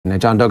Now,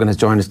 John Duggan has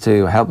joined us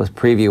to help us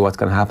preview what's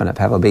going to happen at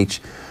Pebble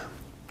Beach.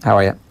 How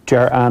are you?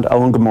 Ger and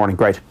Owen, good morning.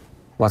 Great.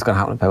 What's going to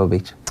happen at Pebble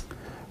Beach?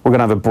 We're going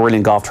to have a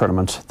brilliant golf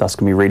tournament that's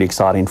going to be really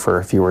exciting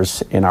for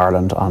viewers in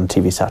Ireland on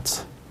TV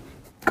sets.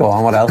 Go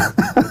on, what else?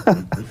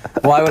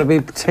 Why would it be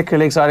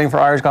particularly exciting for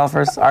Irish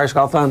golfers, Irish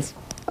golf fans?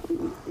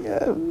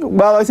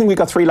 Well, I think we've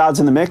got three lads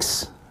in the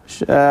mix.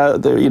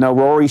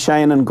 Rory,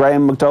 Shane and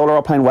Graham McDowell are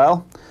all playing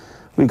well.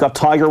 We've got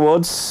Tiger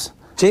Woods.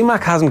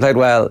 G-Mac hasn't played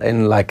well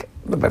in like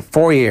about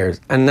 4 years,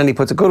 and then he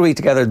puts a good week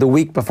together the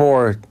week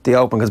before the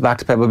Open, goes back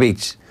to Pebble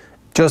Beach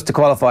just to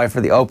qualify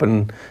for the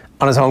Open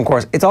on his home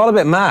course. It's all a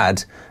bit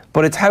mad,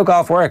 but it's how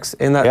golf works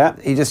in that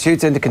he just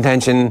shoots into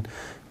contention,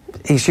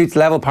 he shoots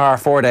level par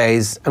 4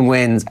 days and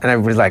wins, and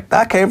everybody's like,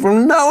 that came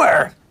from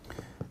nowhere.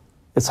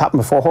 It's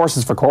happened before.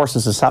 Horses for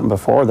courses has happened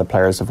before. The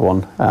players have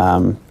won.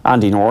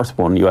 Andy North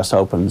won US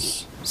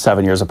Opens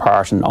 7 years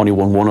apart and only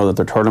won one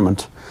other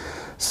tournament.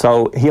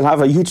 So he'll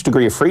have a huge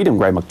degree of freedom,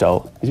 Graham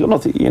McDowell. He's got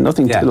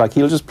nothing to, like,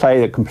 he'll just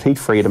play at complete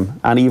freedom,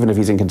 and even if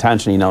he's in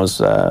contention, he knows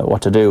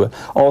what to do.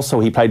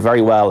 Also, he played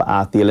very well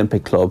at the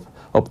Olympic Club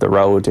up the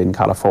road in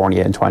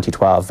California in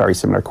 2012, very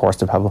similar course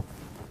to Pebble.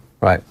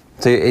 Right.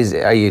 So is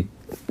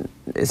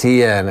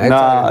he an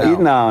outsider?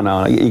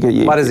 No.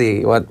 What is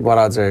he? What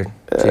odds are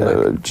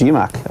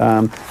G-Mac?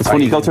 It's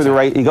funny, you go through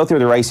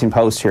the racing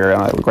post here.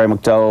 Graham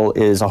McDowell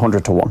is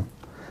 100 to 1.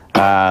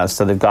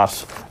 So they've got,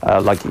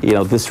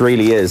 this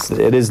really is,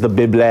 it is the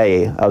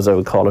Bible, as I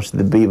would call it,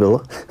 the Bible,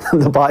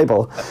 the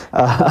Bible.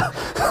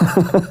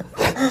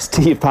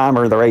 Steve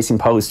Palmer, the Racing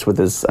Post,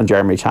 and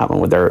Jeremy Chapman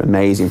with their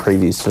amazing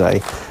previews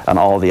today, and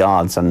all the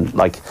odds and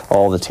like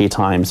all the tee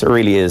times. It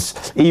really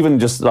is. Even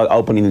just like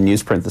opening the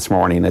newsprint this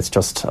morning, it's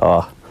just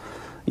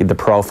the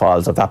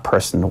profiles of that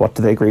person. What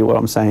do they agree with what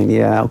I'm saying?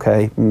 Yeah,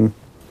 okay.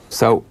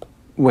 So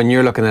when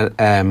you're looking at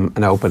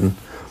an Open,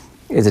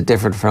 is it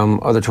different from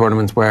other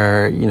tournaments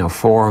where,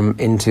 form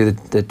into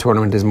the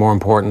tournament is more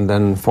important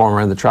than form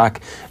around the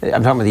track?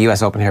 I'm talking about the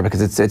US Open here because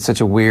it's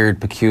such a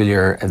weird,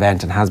 peculiar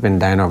event and has been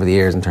down over the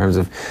years in terms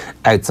of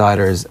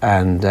outsiders,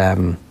 and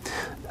then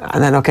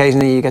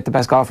occasionally you get the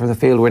best golfer in the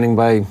field winning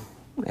by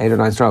 8 or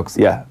 9 strokes.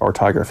 Yeah, or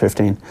Tiger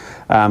 15.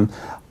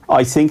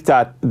 I think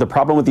that the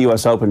problem with the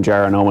US Open,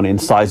 Ger and Owen, in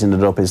sizing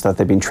it up, is that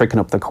they've been tricking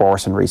up the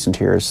course in recent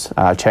years.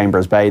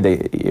 Chambers Bay,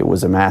 it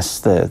was a mess.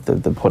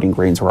 The putting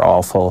greens were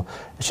awful.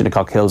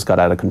 Shinnecock Hills got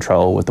out of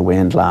control with the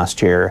wind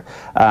last year.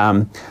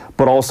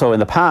 But also in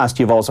the past,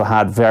 you've also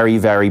had very,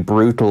 very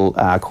brutal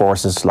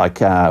courses like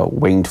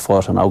Winged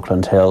Foot and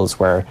Oakland Hills,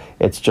 where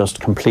it's just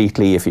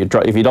completely, if you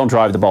don't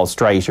drive the ball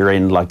straight, you're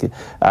in like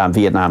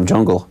Vietnam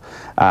jungle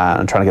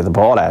and trying to get the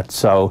ball out.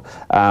 So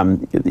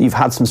you've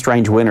had some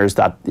strange winners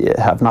that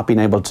have not been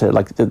able to,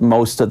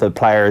 most of the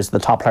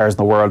top players in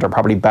the world are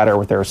probably better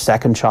with their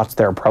second shots,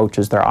 their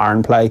approaches, their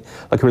iron play.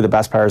 Like, who are the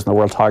best players in the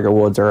world? Tiger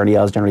Woods or Ernie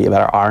Els, generally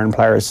better iron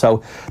players.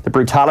 So the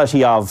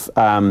brutality of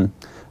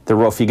the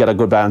rough, you get a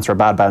good bounce or a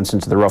bad bounce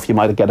into the rough, you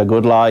might get a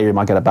good lie or you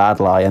might get a bad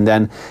lie, and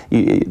then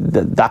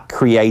that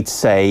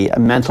creates a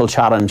mental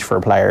challenge for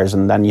players,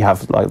 and then you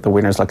have like the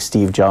winners like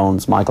Steve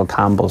Jones, Michael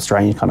Campbell,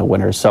 strange kind of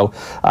winners. So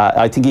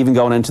I think even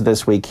going into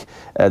this week,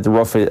 the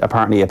rough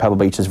apparently at Pebble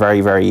Beach is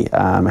very, very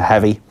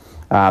heavy.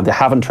 They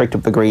haven't tricked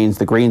up the greens.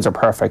 The greens are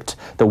perfect.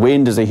 The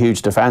wind is a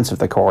huge defense of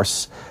the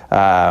course,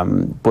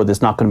 but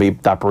it's not going to be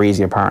that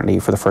breezy apparently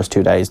for the first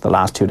 2 days. The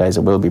last 2 days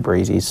it will be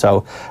breezy.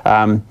 So,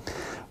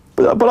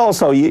 but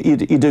also you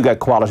do get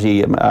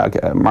quality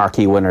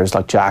marquee winners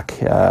like Jack,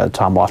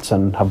 Tom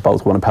Watson have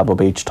both won at Pebble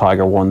Beach.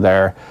 Tiger won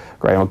there.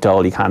 Graham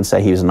McDowell, you can't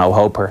say he was a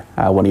no-hoper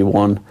when he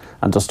won.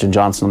 And Dustin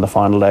Johnson on the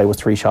final day was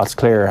 3 shots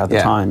clear at the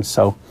time.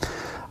 So.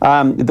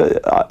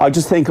 I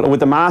just think with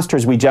the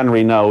Masters, we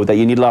generally know that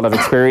you need a lot of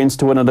experience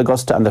to win at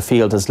Augusta, and the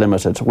field is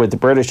limited. With the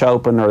British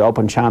Open or the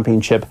Open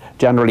Championship,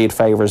 generally it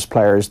favours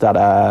players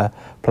that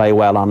play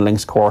well on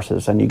links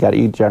courses, and you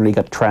generally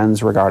get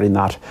trends regarding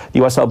that.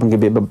 The US Open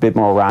can be a bit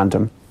more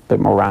random.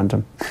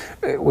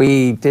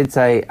 We did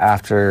say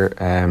after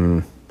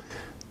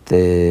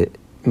the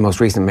most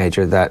recent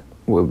major that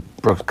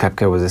Brooks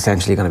Koepka was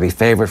essentially going to be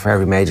favoured for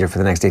every major for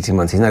the next 18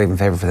 months. He's not even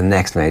favoured for the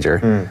next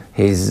major.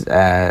 He's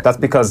that's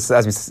because,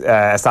 as we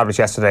established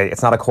yesterday,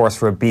 it's not a course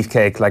for a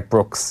beefcake like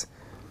Brooks,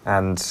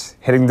 and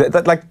hitting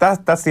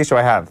that's the issue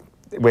I have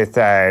with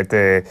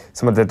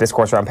some of the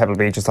discourse around Pebble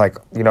Beach. It's like,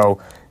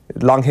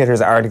 long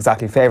hitters aren't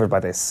exactly favoured by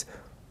this.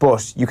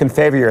 But you can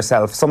favour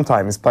yourself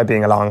sometimes by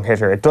being a long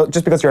hitter.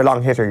 Just because you're a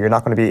long hitter, you're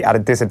not going to be at a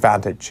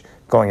disadvantage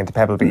going into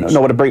Pebble Beach.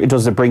 No, what it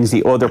does, it brings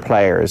the other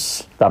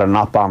players that are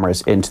not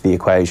bombers into the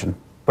equation.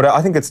 But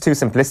I think it's too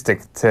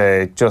simplistic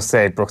to just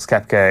say Brooks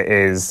Koepka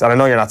is, and I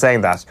know you're not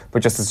saying that,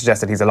 but just to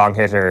suggest that he's a long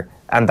hitter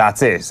and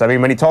that's it. I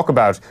mean, when you talk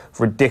about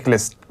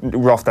ridiculous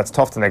rough that's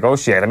tough to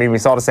negotiate, I mean, we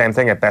saw the same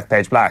thing at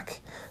Bethpage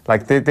Black.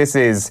 Like, this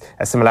is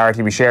a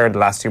similarity we share in the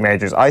last 2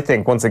 majors. I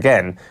think, once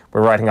again,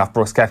 we're writing off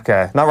Brooks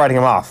Koepka, not writing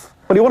him off.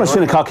 Well, he won at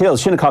Shinnecock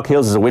Hills. Shinnecock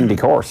Hills is a windy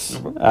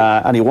course,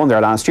 and he won there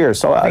last year.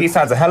 So he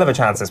stands a hell of a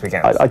chance this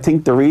weekend. I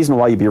think the reason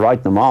why you'd be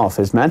writing him off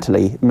is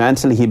mentally.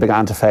 Mentally, he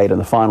began to fade in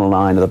the final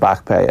 9 of the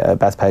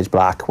Bethpage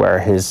Black, where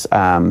his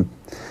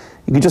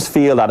you could just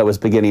feel that it was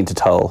beginning to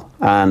toll.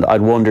 And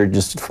I'd wonder,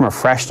 just from a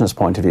freshness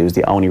point of view, is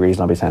the only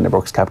reason I'd be saying the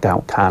Brooks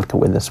Koepka can't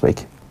win this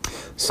week.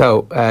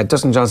 So,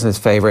 Dustin Johnson is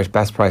favourite,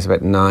 best price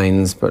about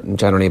 9s, but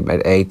generally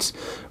about 8.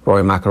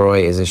 Rory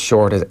McIlroy is as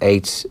short as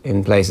 8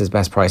 in places,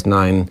 best price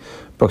 9.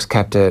 Brooks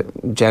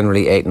Koepka,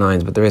 generally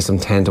 8-9s, but there is some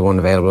 10-1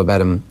 available about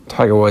him.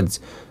 Tiger Woods,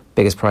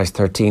 biggest price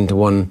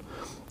 13-1.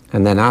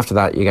 And then after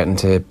that, you get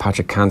into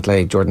Patrick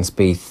Cantlay, Jordan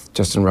Spieth,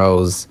 Justin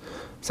Rose,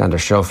 Xander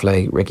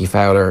Schauffele, Ricky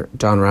Fowler,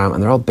 John Rahm,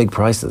 and they're all big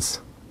prices.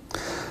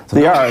 So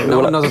no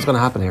one knows what's going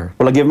to happen here.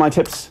 Will I give my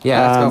tips?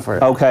 Yeah, let's go for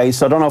it. Okay,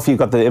 so I don't know if you've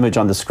got the image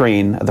on the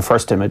screen, the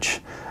first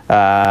image, what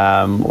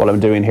I'm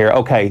doing here.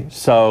 Okay,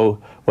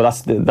 so, well,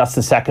 that's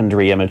the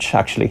secondary image,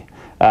 actually.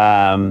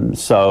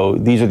 So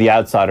these are the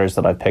outsiders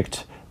that I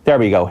picked. There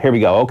we go. Here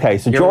we go. Okay,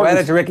 so you're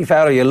wedded to Ricky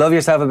Fowler. You love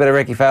yourself a bit of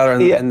Ricky Fowler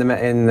in the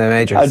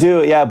majors. I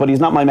do, yeah, but he's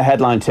not my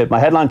headline tip. My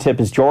headline tip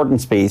is Jordan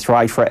Spieth,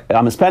 right?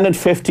 I'm spending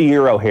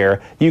 €50 here.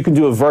 You can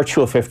do a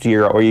virtual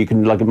 €50, or you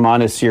can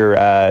minus your,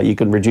 you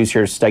can reduce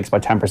your stakes by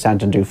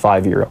 10% and do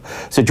 €5.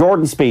 So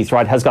Jordan Spieth,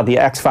 right, has got the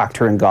X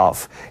factor in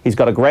golf. He's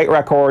got a great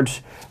record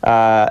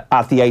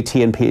at the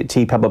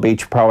AT&T Pebble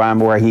Beach Pro-Am,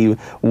 where he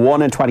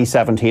won in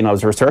 2017. I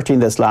was researching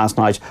this last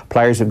night.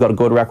 Players who've got a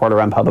good record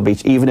around Pebble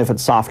Beach, even if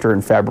it's softer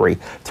in February.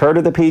 3rd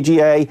at the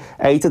PGA,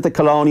 8th at the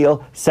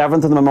Colonial,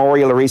 7th in the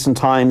Memorial of recent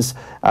times.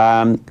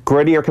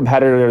 Grittier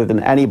competitor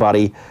than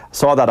anybody.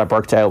 Saw that at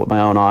Birkdale with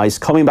my own eyes.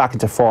 Coming back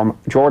into form,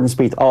 Jordan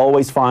Spieth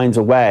always finds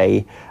a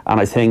way,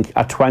 and I think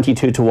at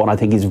 22-1, I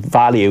think his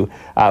value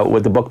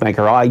with the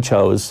bookmaker I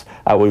chose,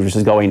 which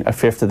is going a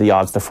fifth of the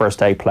odds, the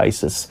first 8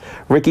 places.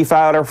 Ricky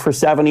Fowler for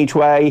 7 each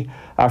way.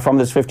 From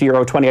this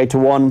 €50,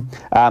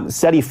 28-1,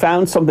 said he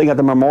found something at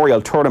the Memorial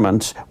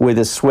Tournament with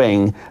his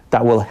swing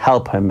that will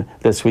help him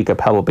this week at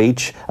Pebble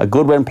Beach. A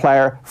Goodwin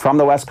player from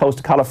the west coast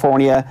of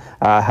California,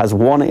 has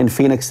won in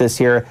Phoenix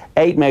this year,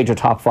 8 major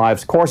top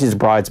 5s. Of course, he's a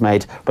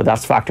bridesmaid, but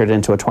that's factored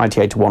into a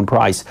 28-1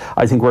 price.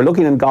 I think we're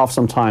looking in golf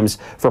sometimes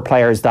for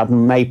players that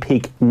may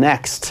peak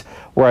next,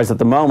 whereas at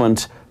the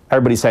moment,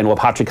 everybody's saying, well,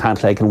 Patrick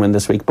Cantlay can win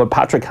this week. But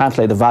Patrick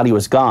Cantlay, the value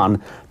is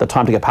gone. The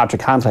time to get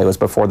Patrick Cantlay was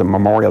before the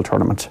Memorial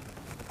Tournament.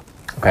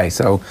 Okay,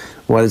 so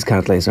what is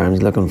Cantlay? Sorry, I'm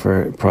just looking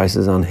for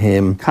prices on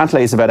him.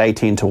 Cantlay is about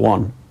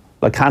 18-1.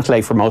 Like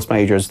Cantlay for most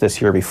majors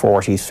this year be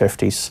 40s,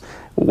 50s.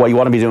 What you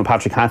want to be doing with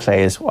Patrick Cantlay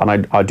is,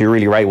 and I do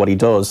really rate what he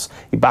does,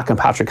 you back on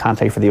Patrick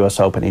Cantlay for the US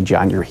Open in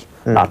January,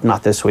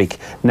 not this week.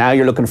 Now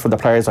you're looking for the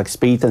players like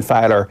Spieth and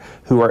Fowler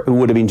who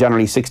would have been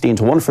generally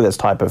 16-1 for this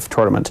type of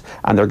tournament,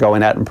 and they're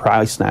going out in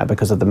price now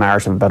because of the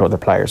narrative about other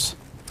players.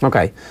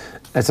 Okay.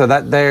 So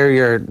they're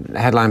your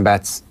headline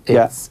bets.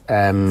 It's,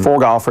 4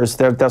 golfers.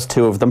 There's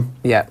 2 of them.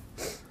 Yeah.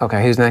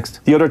 Okay, who's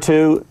next? The other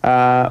 2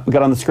 we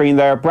got on the screen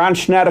there. Brandt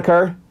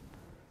Snedeker,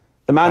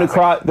 the man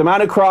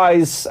who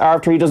cries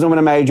after he doesn't win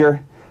a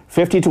major.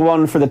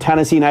 50-1 for the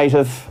Tennessee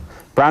native.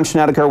 Brandt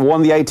Snedeker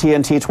won the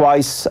AT&T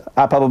twice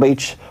at Pebble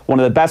Beach. One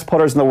of the best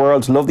putters in the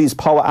world. Love these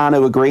Poa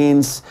annua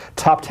greens.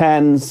 Top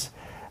 10s.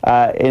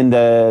 In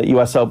the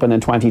US Open in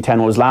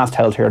 2010 was last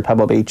held here at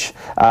Pebble Beach.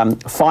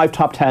 5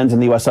 top 10s in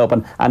the US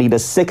Open, and he did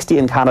 60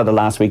 in Canada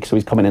last week, so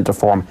he's coming into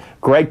form.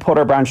 Great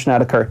putter, Brandt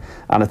Snedeker,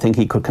 and I think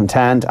he could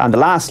contend. And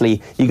lastly,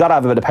 you got to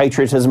have a bit of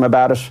patriotism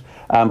about it,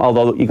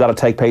 although you got to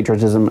take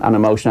patriotism and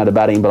emotion out of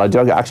betting. But I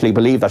do actually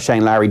believe that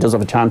Shane Lowry does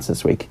have a chance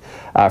this week.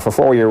 For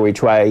 €4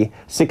 each way,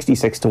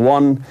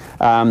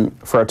 66-1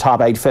 for a top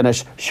 8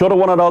 finish. Should have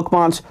won at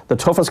Oakmont, the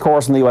toughest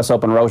course in the US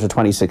Open road of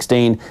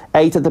 2016.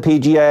 8th at the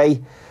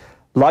PGA.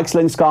 Likes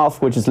links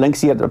golf, which is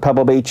linksy at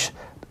Pebble Beach.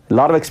 A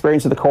lot of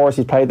experience at the course.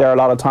 He's played there a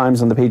lot of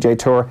times on the PGA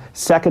Tour.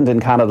 2nd in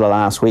Canada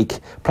last week.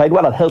 Played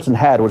well at Hilton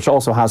Head, which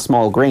also has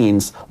small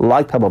greens,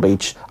 like Pebble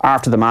Beach,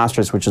 after the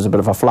Masters, which is a bit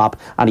of a flop.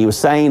 And he was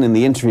saying in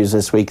the interviews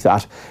this week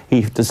that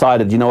he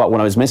decided, you know what,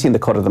 when I was missing the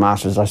cut of the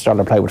Masters, I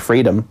started to play with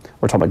freedom.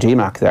 We're talking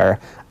about GMAC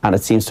there. And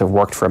it seems to have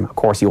worked for him. Of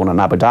course, he won in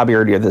Abu Dhabi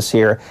earlier this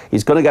year.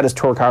 He's going to get his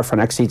tour card for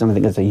next season. I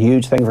think it's a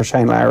huge thing for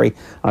Shane Lowry.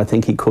 And I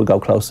think he could go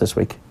close this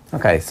week.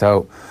 Okay,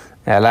 so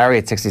Lowry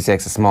at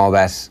 66, a small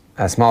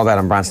bet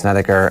on Brandt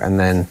Snedeker, and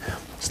then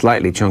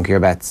slightly chunkier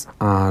bets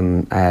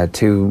on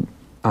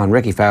on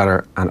Ricky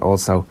Fowler and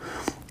also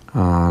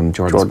on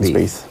Jordan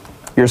Spieth.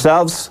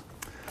 Yourselves?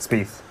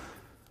 Spieth.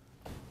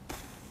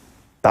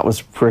 That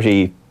was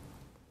pretty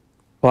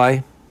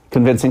Why?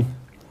 convincing.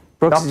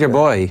 Brooks is your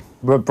boy.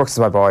 Brooks is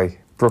my boy.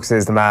 Brooks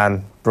is the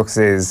man. Brooks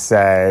is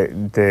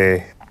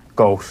the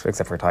GOAT,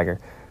 except for Tiger.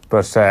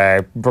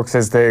 But Brooks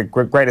is the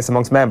greatest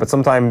amongst men. But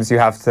sometimes you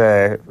have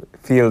to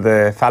feel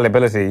the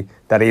fallibility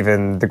that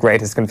even the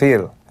greatest can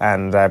feel.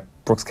 And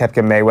Brooks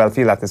Koepka may well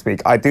feel that this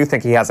week. I do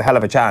think he has a hell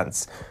of a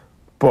chance.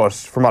 But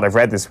from what I've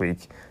read this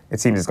week, it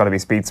seems it's going to be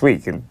Spieth's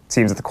week. It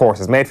seems that the course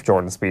is made for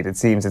Jordan Spieth. It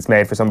seems it's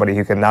made for somebody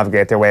who can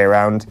navigate their way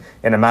around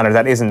in a manner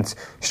that isn't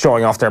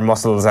showing off their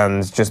muscles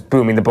and just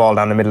booming the ball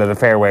down the middle of the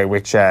fairway,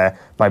 which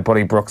my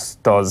buddy Brooks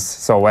does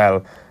so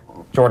well.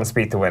 Jordan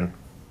Spieth to win.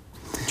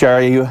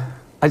 Jerry, you?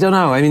 I don't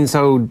know. I mean,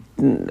 so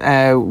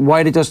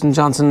why did Dustin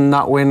Johnson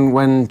not win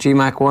when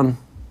GMAC won?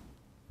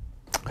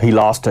 He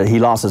lost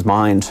his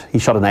mind. He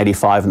shot an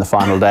 85 in the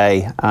final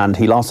day, and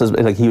he lost his,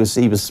 like, he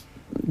was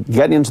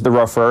getting into the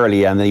rough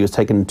early, and then he was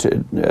taking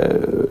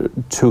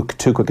too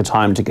quick a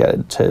time to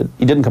get to.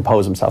 He didn't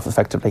compose himself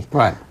effectively.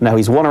 Right. Now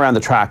he's won around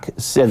the track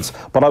since,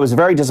 but I was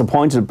very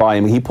disappointed by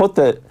him. He put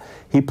the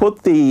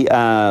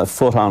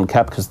foot on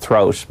Koepka's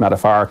throat,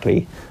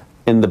 metaphorically,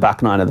 in the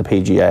back nine of the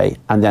PGA,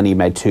 and then he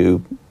made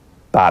two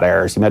bad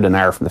errors. He made an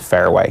error from the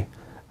fairway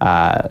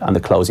on the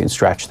closing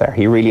stretch there.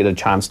 He really had a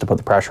chance to put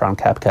the pressure on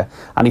Koepka,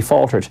 and he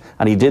faltered,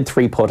 and he did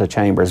three-putt at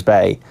Chambers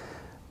Bay.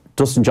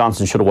 Dustin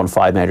Johnson should have won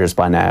 5 majors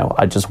by now.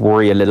 I just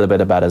worry a little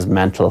bit about his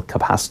mental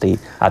capacity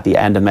at the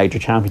end of major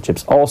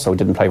championships. Also,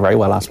 didn't play very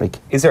well last week.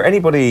 Is there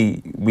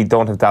anybody we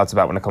don't have doubts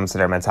about when it comes to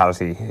their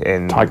mentality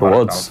in Tiger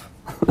Woods?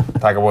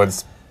 Tiger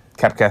Woods,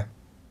 Koepka,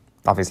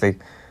 obviously.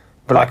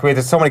 But like,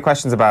 there's so many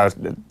questions about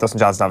Dustin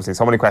Johnson, obviously.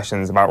 So many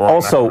questions about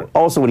Rory McIlroy.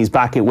 Also, when he's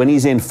back, when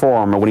he's in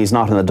form or when he's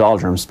not in the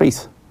doldrums,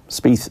 Spieth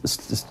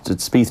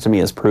to me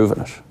has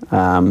proven it.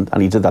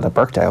 And he did that at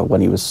Birkdale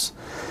when he was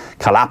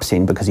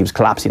collapsing, because he was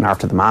collapsing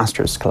after the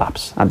Masters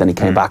collapse, and then he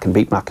came back and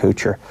beat Matt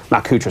Kuchar.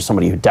 Matt Kuchar is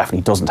somebody who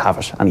definitely doesn't have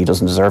it, and he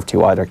doesn't deserve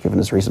to either, given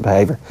his recent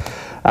behaviour.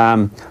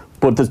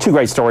 But there's two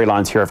great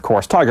storylines here, of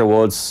course. Tiger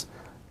Woods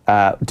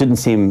didn't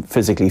seem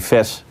physically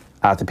fit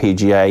at the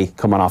PGA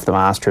coming off the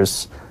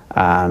Masters,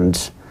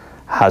 and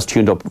has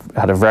tuned up,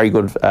 had a very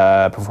good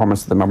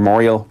performance at the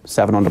Memorial,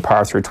 7 under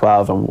par through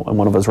 12 in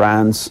one of his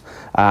rounds.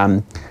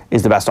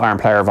 Is the best iron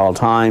player of all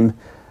time.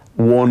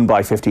 Won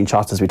by 15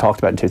 shots, as we talked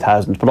about in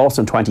 2000, but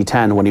also in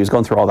 2010, when he was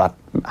going through all that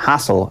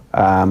hassle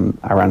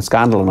around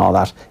scandal and all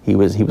that, he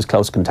was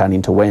close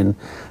contending to win.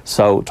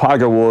 So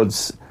Tiger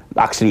Woods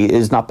actually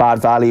is not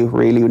bad value,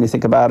 really, when you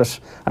think about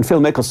it. And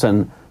Phil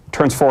Mickelson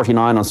turns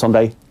 49 on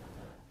Sunday,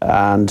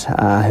 and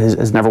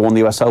has never won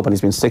the US Open.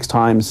 He's been 6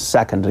 times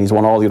second, and he's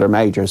won all the other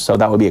majors. So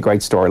that would be a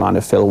great storyline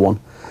if Phil won.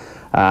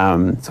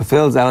 So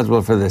Phil's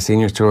eligible for the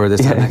Seniors Tour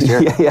this time next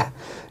year?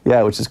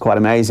 Yeah, which is quite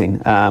amazing.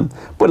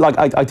 But like,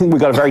 I think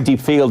we've got a very deep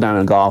field now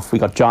in golf. We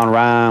got John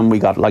Rahm, we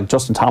got, like,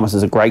 Justin Thomas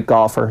is a great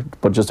golfer,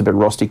 but just a bit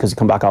rusty because he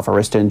come back off a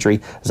wrist injury.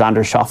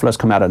 Xander Schauffele's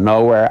come out of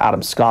nowhere.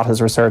 Adam Scott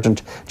has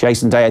resurgent.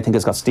 Jason Day, I think,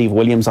 has got Steve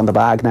Williams on the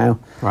bag now.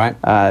 Right.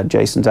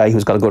 Jason Day,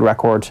 who's got a good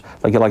record.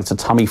 Like it's a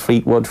Tommy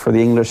Fleetwood for the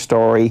English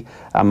story.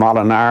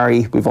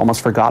 Molinari, we've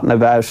almost forgotten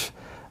about.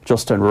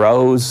 Justin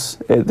Rose,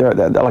 we're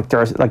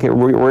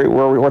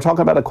talking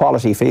about a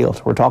quality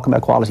field. We're talking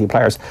about quality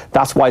players.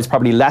 That's why it's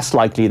probably less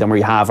likely than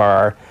we have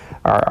our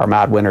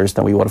mad winners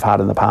than we would have had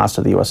in the past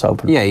of the US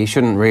Open. Yeah, you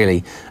shouldn't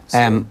really.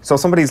 So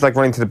somebody's like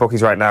running to the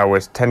bookies right now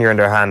with tenure in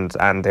their hand,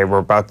 and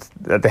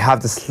they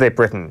have the slip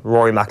written,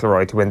 Rory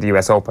McIlroy to win the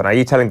US Open. Are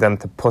you telling them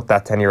to put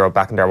that €10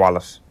 back in their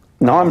wallet?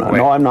 No,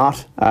 I'm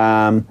not.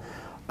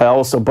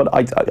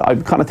 I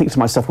kind of think to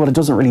myself, well, it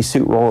doesn't really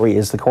suit Rory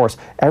is the course.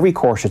 Every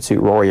course should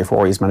suit Rory if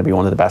Rory is going to be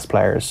one of the best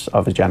players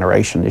of his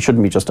generation. It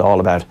shouldn't be just all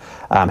about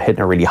hitting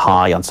it really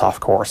high on soft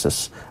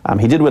courses.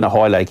 He did win a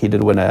Hoylake, he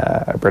did win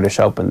a British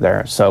Open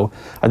there. So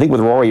I think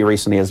with Rory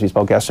recently, as we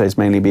spoke yesterday, it's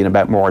mainly been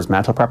about more his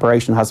mental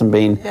preparation. Hasn't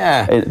been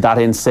that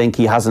in sync.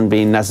 He hasn't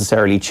been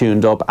necessarily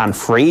tuned up and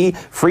free.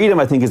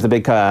 Freedom, I think, is the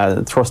big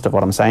thrust of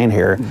what I'm saying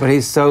here. But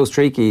he's so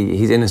streaky.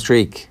 He's in a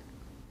streak,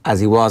 as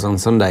he was on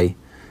Sunday.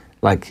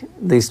 Like,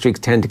 these streaks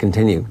tend to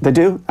continue. They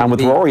do, and with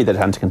Rory they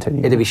tend to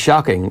continue. It'd be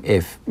shocking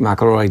if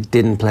McIlroy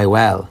didn't play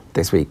well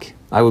this week.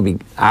 I would be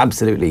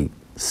absolutely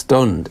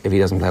stunned if he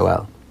doesn't play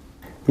well.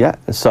 Yeah,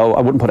 so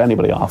I wouldn't put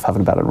anybody off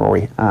having a bet on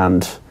Rory.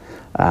 And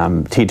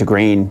tee to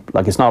green,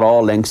 like, it's not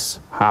all links.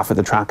 Half of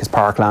the track is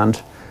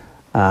parkland.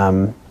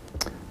 With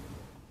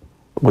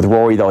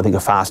Rory, though, I think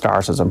a fast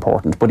start is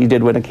important. But he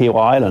did win a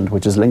Kiawah Island,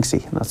 which is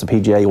linksy, and that's the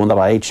PGA. He won that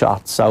by 8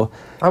 shots. So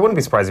I wouldn't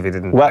be surprised if he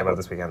didn't play well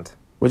this weekend.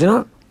 Would you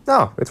not?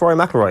 No, it's Rory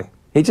McIlroy.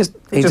 He just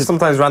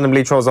sometimes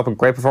randomly throws up a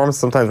great performance,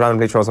 sometimes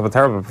randomly throws up a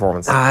terrible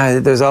performance.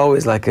 There's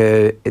always like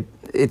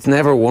it's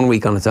never 1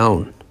 week on its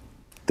own.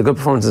 The good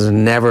performances are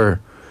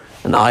never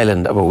an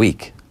island of a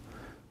week.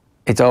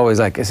 It's always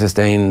like a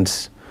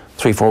sustained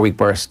 3-4 week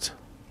burst.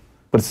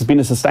 But it's been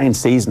a sustained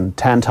season.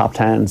 10 top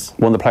 10s,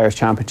 won the Players'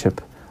 Championship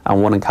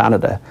and won in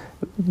Canada.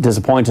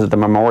 Disappointed at the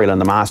Memorial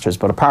and the Masters,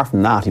 but apart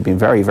from that, he's been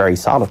very, very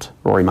solid,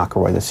 Rory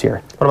McIlroy, this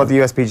year. What about the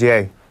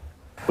USPGA?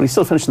 Well, he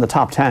still finished in the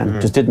top 10,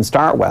 just didn't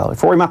start well.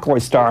 If Rory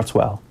McIlroy starts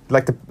well...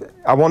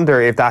 I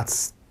wonder if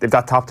that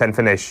top 10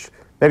 finish,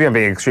 maybe I'm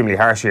being extremely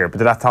harsh here, but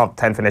did that top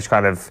 10 finish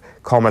kind of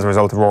come as a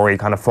result of Rory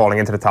kind of falling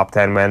into the top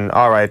 10 when,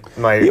 all right,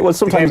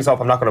 the game's up,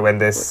 I'm not going to win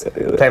this,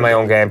 play my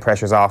own game,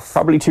 pressure's off?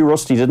 Probably too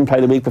rusty, didn't play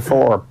the week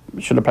before,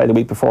 should have played the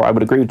week before. I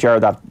would agree with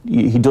Jared that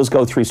he does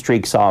go through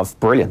streaks of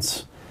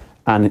brilliance,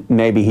 and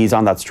maybe he's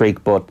on that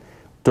streak, but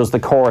does the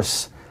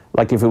course...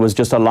 Like if it was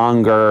just a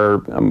longer,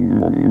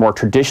 more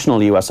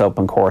traditional US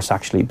Open course,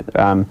 actually,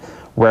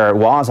 where it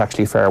was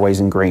actually fairways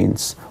and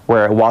greens,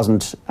 where it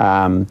wasn't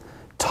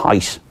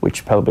tight,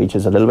 which Pebble Beach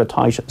is a little bit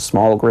tight,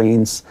 small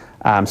greens,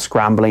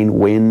 scrambling,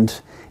 wind.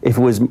 If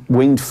it was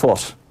winged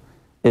foot,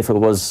 if it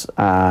was,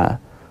 as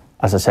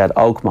I said,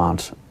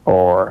 Oakmont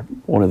or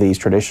one of these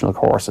traditional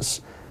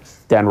courses,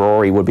 then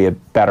Rory would be a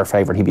better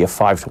favourite. He'd be a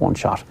 5-1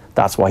 shot.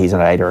 That's why he's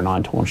an 8 or a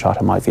 9-1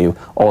 shot in my view.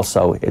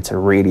 Also, it's a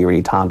really,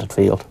 really talented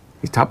field.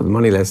 He's top of the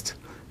money list.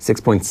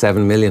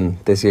 6.7 million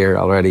this year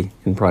already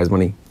in prize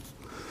money.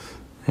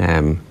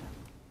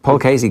 Paul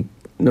Casey,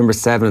 number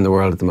 7 in the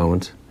world at the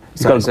moment.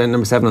 So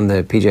number 7 on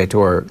the PGA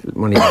Tour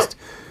money list.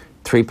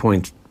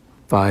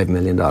 $3.5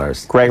 million.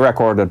 Great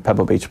record at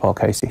Pebble Beach, Paul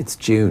Casey. It's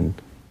June.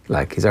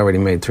 Like, he's already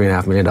made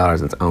 $3.5 million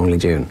and it's only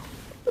June.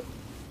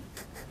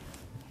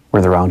 We're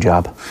in the wrong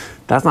job.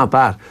 That's not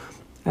bad.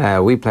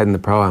 We played in the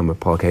Pro-Am with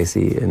Paul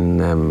Casey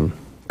in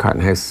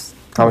Carton House.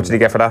 How much did he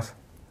get for that?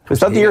 Was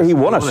that the year he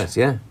won it?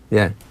 Yeah,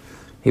 yeah.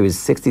 He was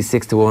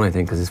 66-1, I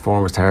think, because his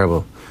form was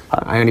terrible.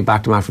 I only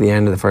backed him after the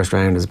end of the first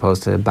round as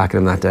opposed to backing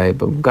him that day,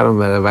 but got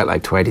him at about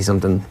like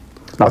 20-something.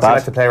 What's he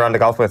like to play around the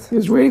golf with? It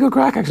was really good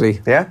crack,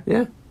 actually. Yeah?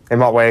 Yeah. In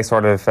what way,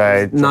 sort of?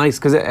 Nice,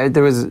 because he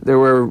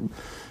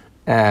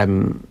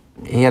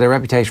had a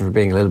reputation for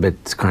being a little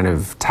bit kind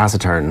of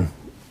taciturn,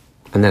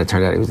 and then it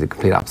turned out he was the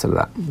complete opposite of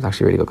that. He was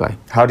actually a really good guy.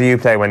 How do you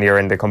play when you're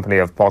in the company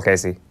of Paul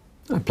Casey?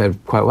 I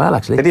played quite well,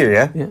 actually. Did you,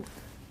 yeah?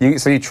 Yeah.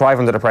 So you thrive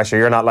under the pressure.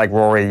 You're not like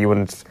Rory, you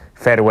wouldn't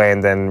fade away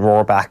and then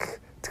roar back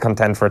to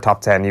contend for a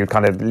top 10. You'd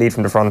kind of lead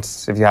from the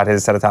front if you had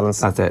his set of talents.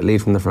 That's it,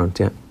 lead from the front,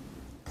 yeah.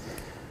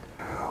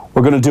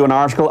 We're going to do an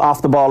article,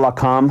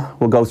 offtheball.com.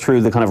 We'll go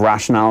through the kind of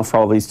rationale for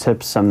all these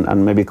tips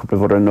and maybe a couple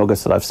of other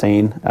nuggets that I've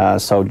seen.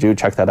 So do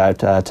check that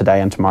out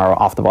today and tomorrow,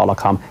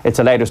 offtheball.com. It's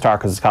a later start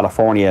because it's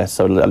California,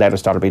 so a later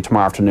start will be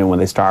tomorrow afternoon when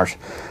they start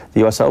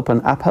the US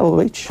Open at Pebble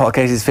Beach. Paul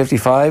Casey's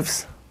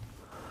 55s.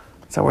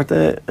 Is that worth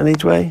an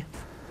each way?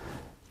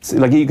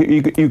 Like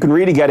you can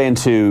really get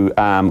into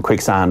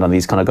quicksand on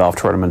these kind of golf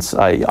tournaments.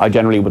 I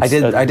generally would.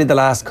 I did the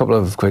last couple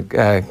of quick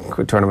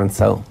tournaments,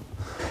 so.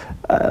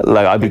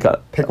 Like I'd be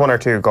pick one or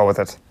two, go with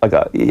it. Like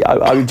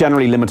I would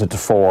generally limit it to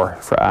 4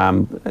 for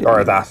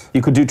or that.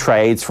 You could do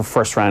trades for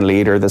first round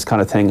leader, this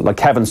kind of thing. Like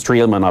Kevin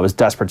Streelman, I was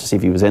desperate to see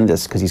if he was in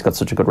this because he's got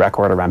such a good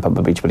record around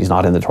Pebble Beach, but he's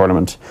not in the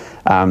tournament.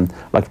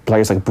 Like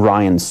players like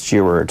Brian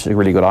Stewart, a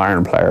really good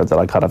iron player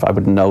that I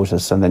would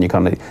notice, and then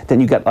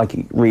you get like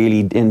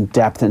really in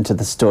depth into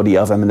the study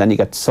of him, and then you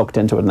get sucked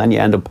into it, and then you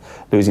end up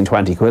losing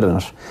 20 quid in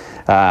it.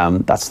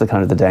 That's the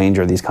kind of the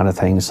danger of these kind of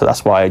things. So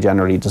that's why I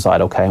generally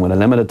decide, okay, I'm going to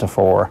limit it to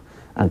 4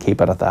 and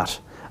keep it at that.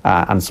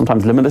 And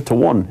sometimes limit it to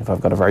 1 if I've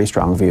got a very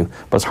strong view.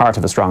 But it's hard to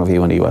have a strong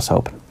view in the US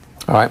Open.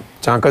 All right,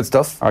 John, good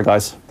stuff. All right,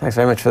 guys. Thanks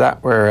very much for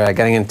that. We're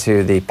getting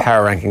into the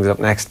power rankings up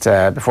next.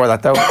 Before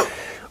that, though,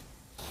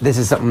 this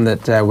is something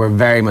that we're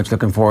very much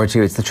looking forward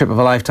to. It's the trip of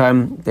a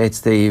lifetime.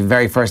 It's the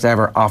very first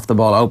ever Off the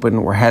Ball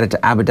Open. We're headed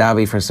to Abu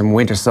Dhabi for some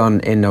winter sun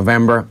in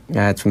November.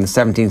 It's from the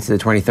 17th to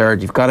the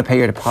 23rd. You've got to pay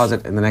your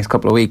deposit in the next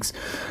couple of weeks.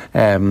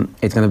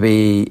 It's going to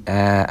be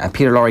a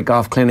Peter Lorre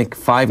golf clinic,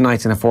 5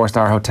 nights in a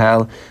 4-star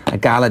hotel, a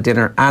gala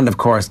dinner, and of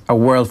course a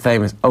world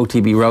famous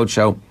OTB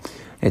roadshow.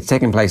 It's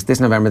taking place this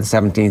November the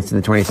 17th to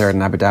the 23rd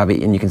in Abu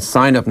Dhabi, and you can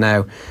sign up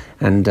now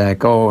and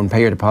go and pay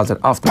your deposit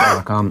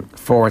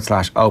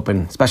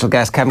offtheball.com/open. Special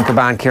guests Kevin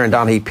Caban, Kieran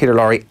Donaghy, Peter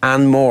Lorre,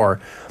 and more.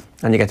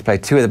 And you get to play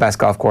 2 of the best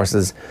golf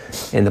courses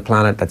in the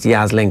planet. That's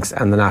Yaz Links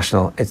and the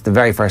National. It's the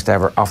very first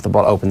ever Off the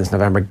Ball Open this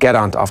November. Get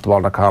on to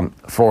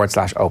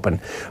offtheball.com/open.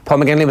 Paul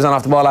McGinley was on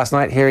Off the Ball last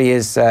night. Here he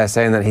is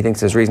saying that he thinks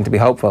there's reason to be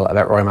hopeful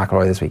about Rory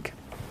McIlroy this week.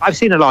 I've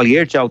seen it all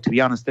year, Joe, to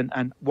be honest,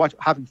 and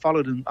having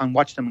followed and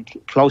watched him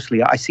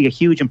closely, I see a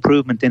huge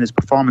improvement in his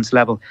performance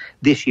level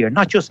this year,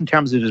 not just in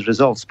terms of his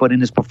results, but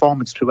in his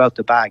performance throughout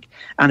the bag.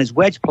 And his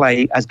wedge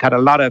play has got a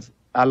lot of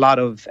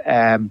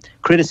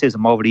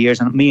criticism over the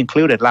years, and me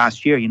included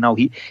last year.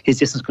 His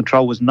distance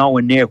control was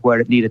nowhere near where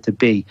it needed to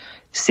be.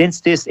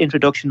 Since this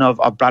introduction of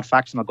Brad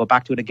Faxon, I'll go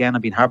back to it again,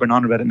 I've been harping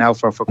on about it now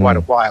for quite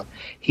a while.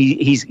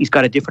 He's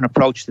got a different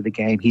approach to the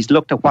game. He's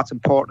looked at what's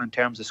important in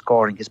terms of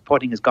scoring. His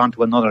putting has gone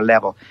to another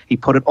level. He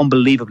put it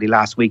unbelievably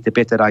last week, the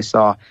bit that I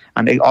saw,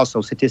 and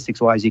also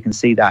statistics-wise you can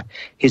see that.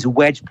 His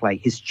wedge play,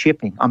 his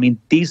chipping,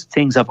 these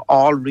things have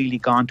all really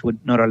gone to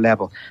another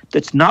level.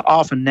 It's not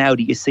often now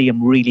that you see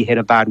him really hit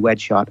a bad wedge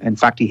shot. In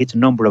fact, he hits a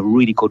number of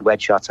really good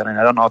wedge shots, and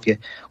I don't know if you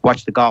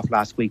watched the golf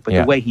last week, but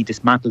the way he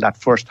dismantled that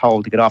first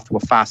hole to get off to a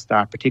fast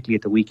start, particularly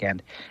at the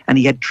weekend, and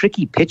he had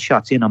tricky pitch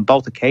shots in on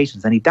both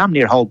occasions, and he damn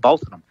near holed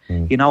both of them.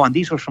 And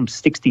these were from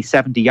 60,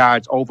 70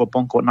 yards over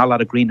bunker, not a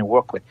lot of green to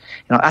work with.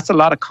 That's a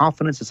lot of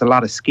confidence, it's a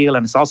lot of skill,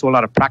 and it's also a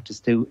lot of practice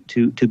to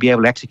be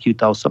able to execute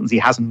those, something he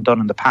hasn't done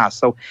in the past.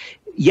 So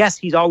yes,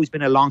 he's always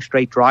been a long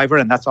straight driver,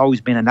 and that's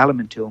always been an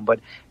element to him, but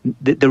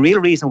the real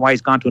reason why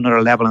he's gone to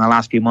another level in the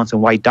last few months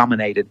and why he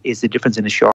dominated is the difference in his short